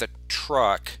firing at the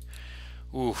truck.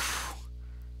 Oof.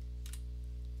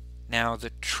 Now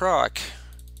the truck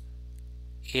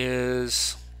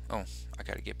is... Oh, I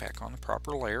got to get back on the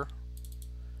proper layer.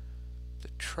 The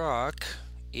truck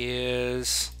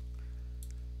is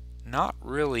not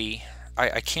really...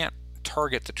 I can't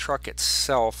target the truck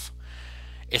itself.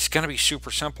 It's going to be super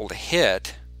simple to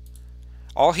hit.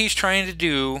 All he's trying to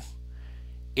do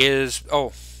is,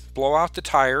 blow out the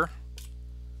tire.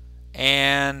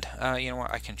 And, you know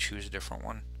what, I can choose a different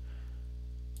one.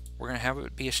 We're going to have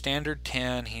it be a standard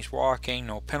 10. He's walking,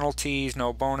 no penalties,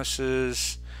 no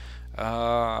bonuses.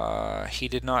 He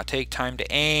did not take time to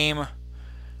aim.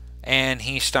 And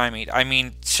he's stymied. I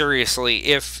mean,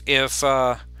 seriously,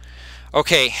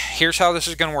 okay, here's how this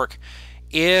is going to work.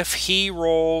 If he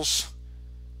rolls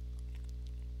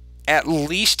at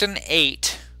least an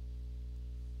 8,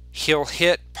 he'll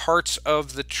hit parts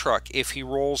of the truck. If he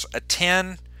rolls a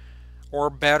 10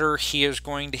 or better, he is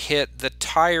going to hit the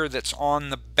tire that's on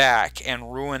the back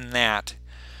and ruin that.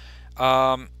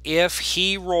 If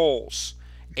he rolls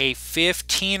a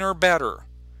 15 or better,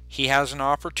 he has an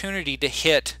opportunity to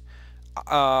hit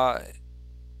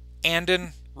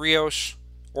Anden, Rios,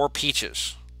 or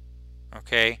Peaches.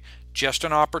 Okay, just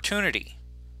an opportunity.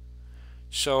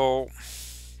 So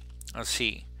let's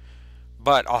see,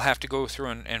 but I'll have to go through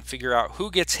and figure out who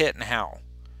gets hit and how.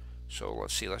 So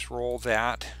let's see, let's roll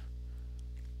that.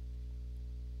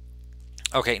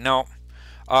 Okay, no.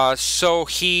 So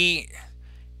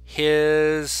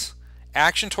his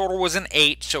Action total was an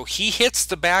 8, so he hits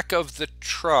the back of the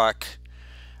truck.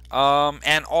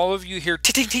 And all of you hear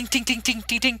tink tink tink tink tink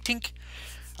tink tink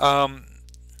tink.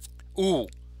 Ooh,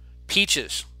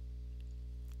 Peaches.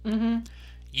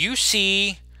 You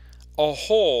see a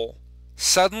hole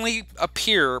suddenly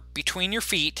appear between your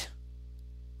feet,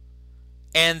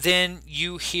 and then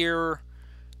you hear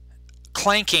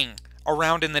clanking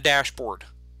around in the dashboard.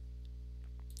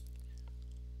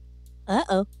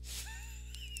 Uh-oh.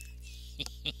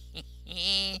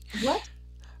 What?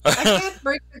 I can't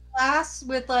break the glass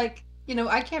with, like, you know,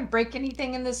 I can't break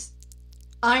anything in this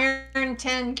iron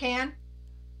tin can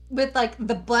with, like,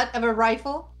 the butt of a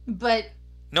rifle, but...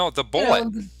 No, the bullet.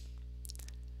 You know,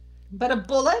 but a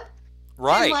bullet?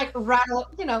 Right. And, like, rattle,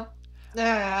 you know...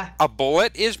 A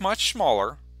bullet is much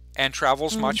smaller and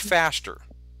travels much faster.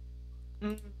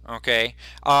 Okay?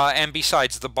 And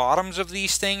besides, the bottoms of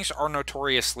these things are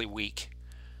notoriously weak.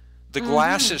 The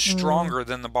glass is stronger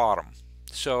than the bottom.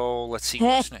 So, let's see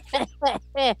what's next.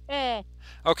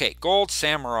 Okay, Gold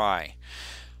Samurai.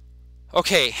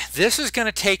 Okay, this is going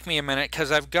to take me a minute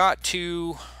because I've got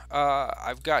to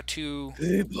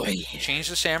change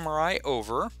the samurai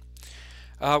over.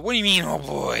 What do you mean, oh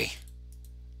boy?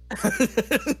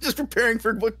 Just preparing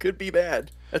for what could be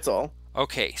bad. That's all.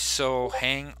 Okay, so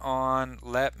hang on.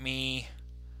 Let me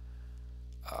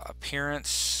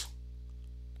appearance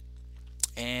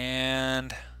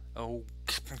and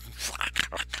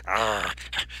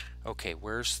okay,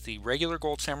 where's the regular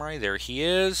Gold Samurai? There he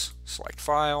is. Select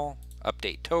file.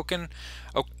 Update token.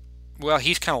 Oh, well,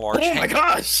 he's kind of large. Oh my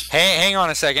gosh! Hang on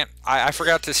a second. I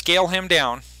forgot to scale him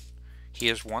down. He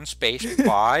is 1 space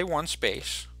by 1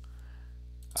 space.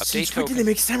 Update token. Did they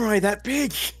make samurai that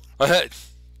big?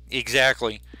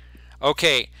 Exactly.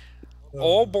 Okay.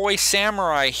 Old boy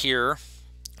samurai here.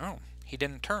 Oh, he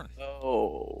didn't turn.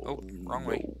 Oh, wrong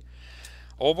way.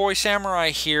 Old boy samurai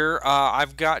here.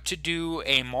 I've got to do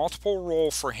a multiple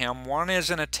roll for him. One is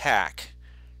an attack.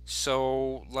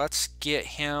 So let's get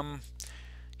him.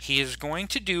 He is going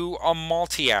to do a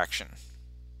multi-action.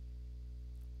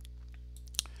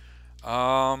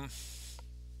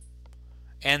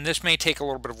 And this may take a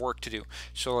little bit of work to do.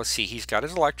 So let's see. He's got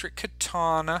his electric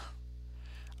katana.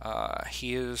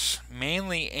 He is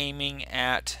mainly aiming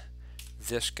at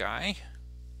this guy.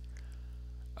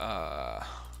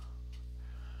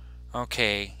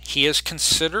 Okay. He is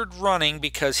considered running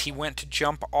because he went to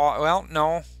jump off. Well,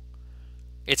 no.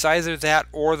 It's either that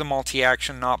or the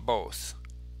multi-action, not both.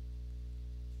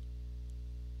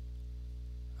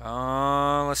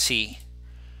 Let's see.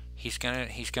 He's gonna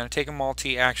take a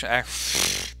multi-action.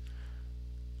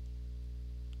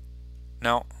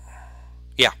 No.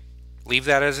 Yeah. Leave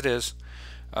that as it is.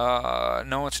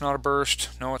 No, it's not a burst.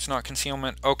 No, it's not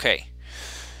concealment. Okay.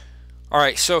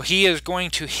 Alright, so he is going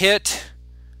to hit,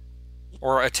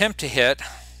 or attempt to hit.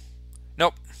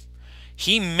 Nope.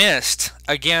 He missed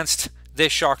against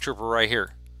this shock trooper right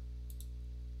here.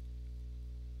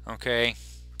 Okay.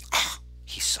 Oh,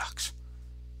 he sucks.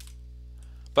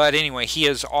 But anyway, he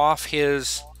is off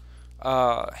his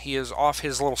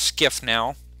little skiff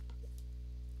now.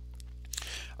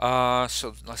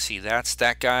 So let's see, that's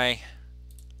that guy.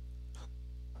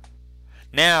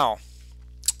 Now,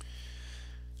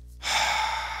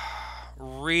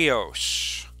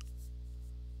 Rios.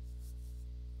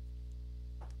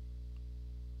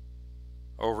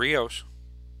 Oh, Rios.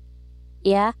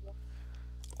 Yeah.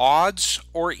 Odds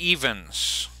or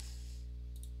evens?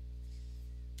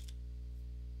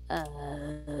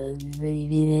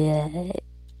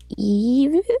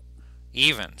 Even?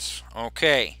 Evens.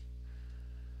 Okay.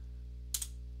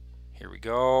 Here we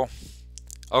go.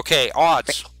 Okay,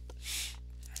 odds.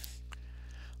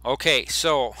 Okay,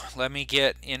 so let me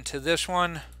get into this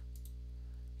one.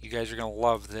 You guys are going to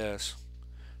love this.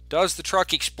 Does the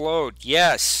truck explode?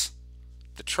 Yes.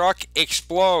 The truck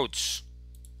explodes.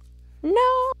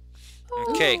 No.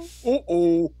 Okay.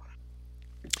 Uh-oh.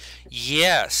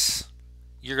 Yes.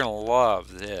 You're going to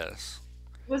love this.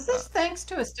 Was this thanks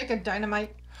to a stick of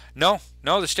dynamite? No,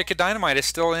 the stick of dynamite is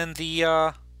still in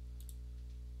the,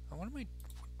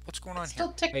 what's going on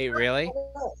here? Wait, really?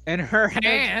 In her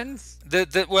hands?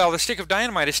 Well, the stick of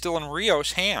dynamite is still in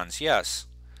Rio's hands, yes.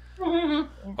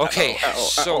 Okay,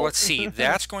 so let's see.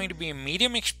 That's going to be a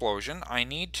medium explosion. I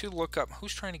need to look up...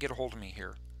 Who's trying to get a hold of me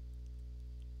here?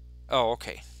 Oh,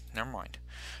 okay. Never mind.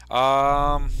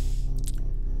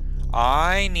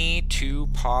 I need to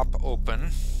pop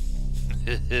open...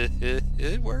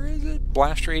 Where is it?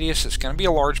 Blast radius. It's going to be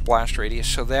a large blast radius,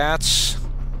 so that's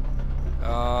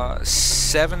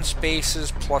 7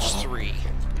 spaces plus 3.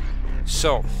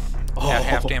 So, at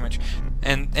half damage.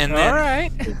 And then...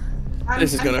 Alright.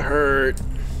 This is going to hurt.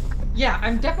 Yeah,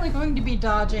 I'm definitely going to be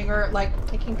dodging or, like,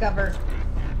 taking cover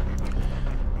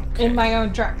in my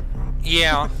own truck.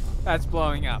 Yeah. That's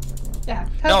blowing up. Yeah.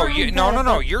 No,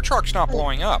 no. Your truck's not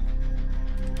blowing up.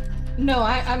 No,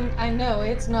 I know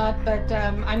it's not, but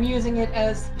I'm using it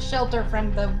as shelter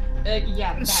from the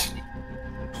that.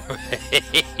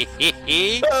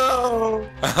 Oh,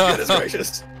 goodness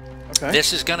gracious. Okay.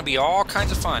 This is going to be all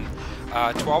kinds of fun.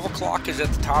 12 o'clock is at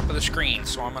the top of the screen,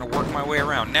 so I'm going to work my way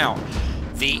around. Now,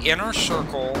 the inner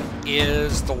circle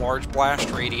is the large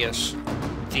blast radius.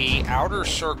 The outer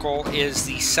circle is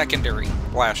the secondary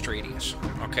blast radius.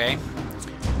 Okay?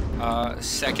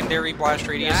 Secondary blast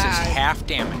radius is half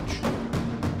damage.